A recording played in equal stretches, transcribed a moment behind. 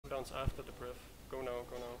cooldowns after the breath. Go now,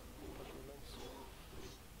 go now. Put cooldowns.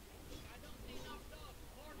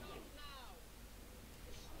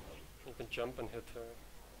 You can jump and hit her.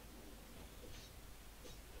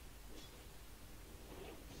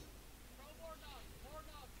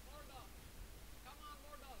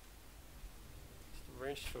 It's the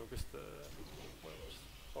range focus, the whelps.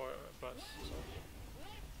 Or bus, so.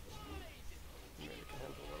 Maybe can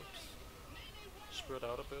handle whelps. Spread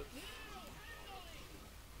out a bit.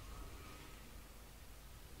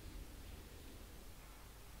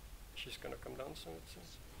 She's gonna come down soon, it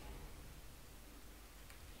seems.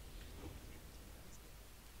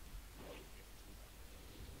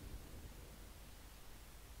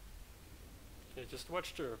 Yeah, just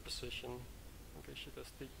watch her position in case she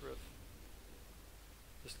does deep breath.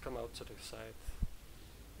 Just come out to the side.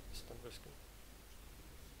 Just don't risk it.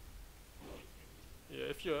 Yeah,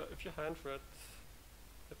 if you're hand red,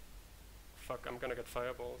 fuck, I'm gonna get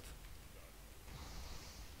fireballed.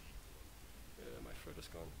 Yeah, my foot is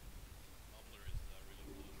gone.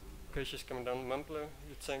 Okay, she's coming down. Mumbler,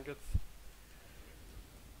 you tank it.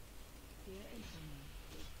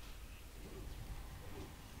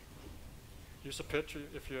 Use a Petri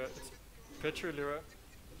if you're. It's Petri Lyra.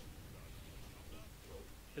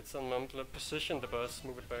 It's on Mumbler. Position the bus,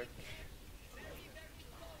 move it back.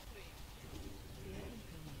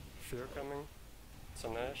 Fear coming. It's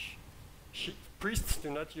on Ash. Priests do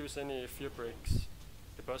not use any fear breaks.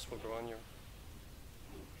 The bus will go on you.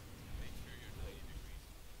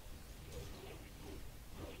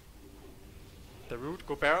 The root,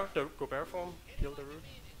 go bear form, heal the root.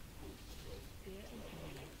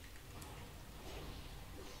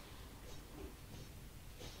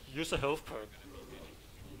 Use a health perk.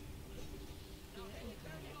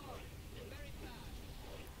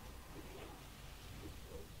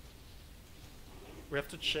 We have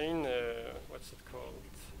to chain, what's it called?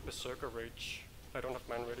 Berserker Rage. I don't have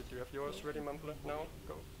mine ready. Do you have yours ready, Mumbler? No?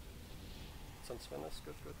 Go. It's on Svennis,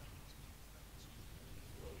 good, good.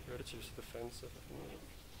 Ready to use defensive if needed.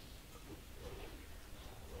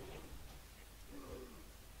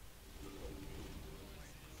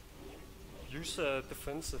 Use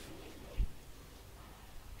defensive.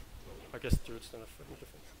 I guess Druids don't have any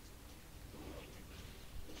defense.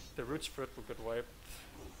 The root spread will get wiped.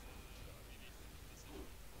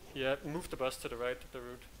 Yeah, move the bus to the right of the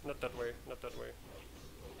root. Not that way, not that way.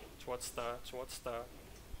 Towards star, towards star.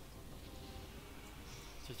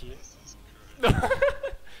 GG.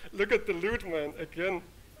 Look at the loot, man, again.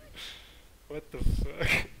 What the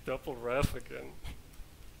fuck? Double wrath again.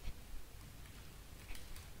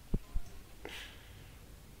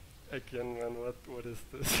 Again, man, what is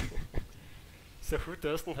this? So who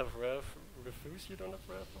doesn't have wrath? Refuse, you don't have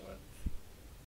wrath or what?